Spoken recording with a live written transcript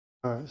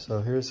Alright, so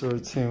here's the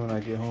routine when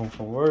I get home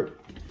from work.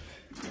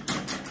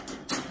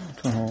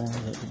 Come home,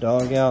 let the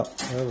dog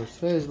out. However,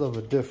 today's a little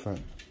bit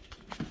different.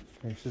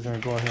 Okay, she's gonna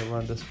go ahead and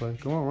run this way.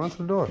 Come on, run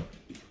through the door.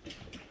 You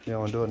don't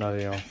wanna do it now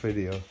that you're on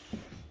video.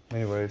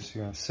 Anyways,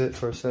 you're gonna sit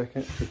for a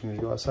second. You can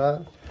go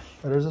outside.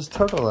 Oh, there's this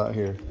turtle out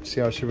here. See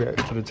how she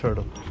reacts to the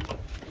turtle.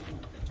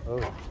 Oh,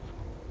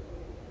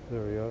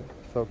 there we go.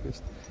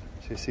 Focused.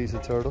 She sees the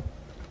turtle.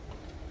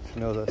 She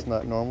knows that's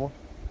not normal.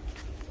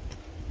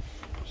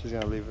 She's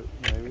gonna leave it,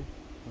 maybe. I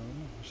don't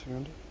know. What's she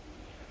gonna do?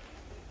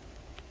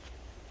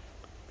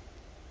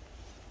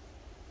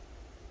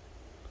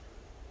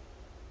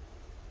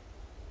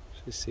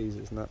 She sees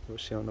it's not,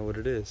 but she don't know what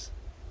it is.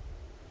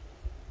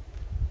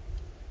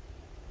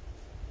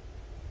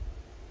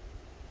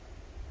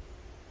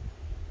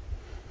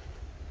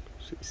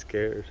 She's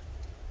scared.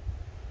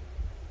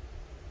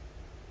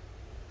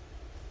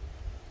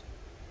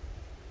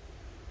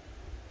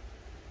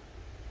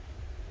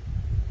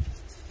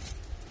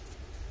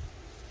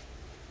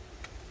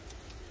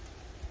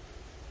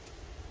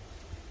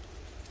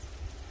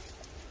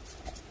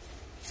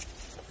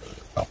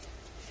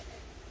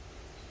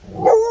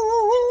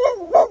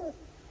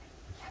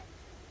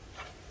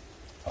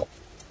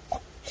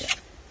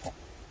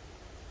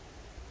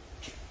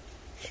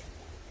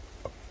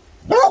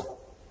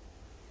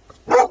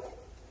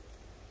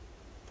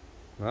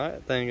 Alright,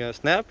 that thing gonna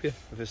snap you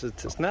if it's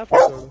a snapping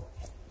turtle.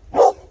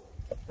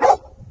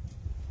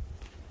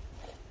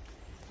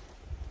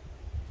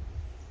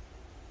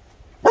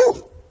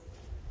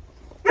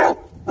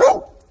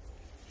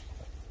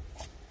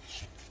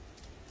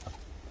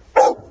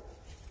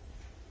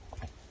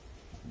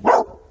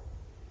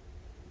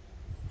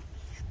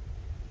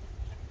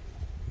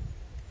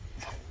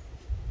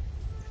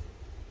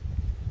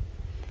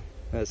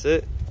 That's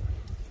it.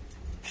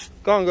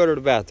 Go and go to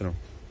the bathroom.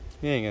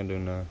 You ain't gonna do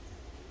nothing.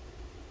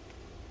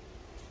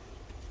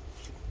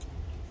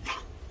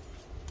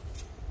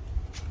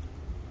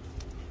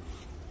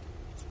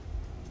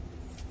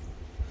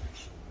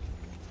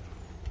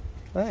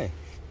 Hey,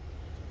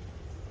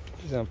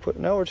 she's gonna put,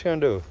 now what you gonna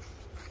do?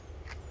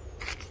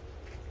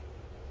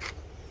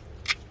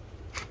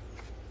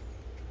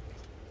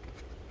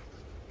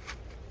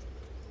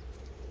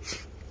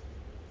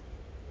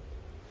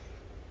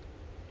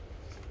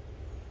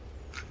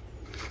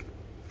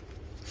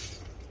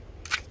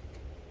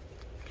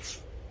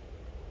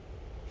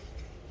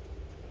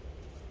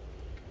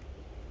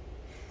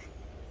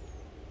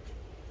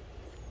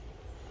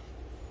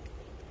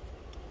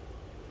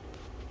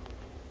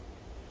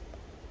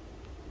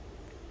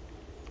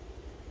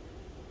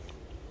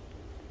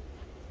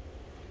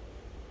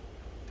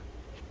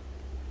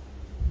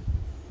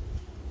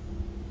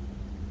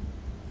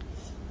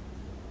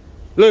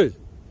 Liz,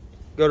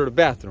 go to the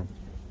bathroom.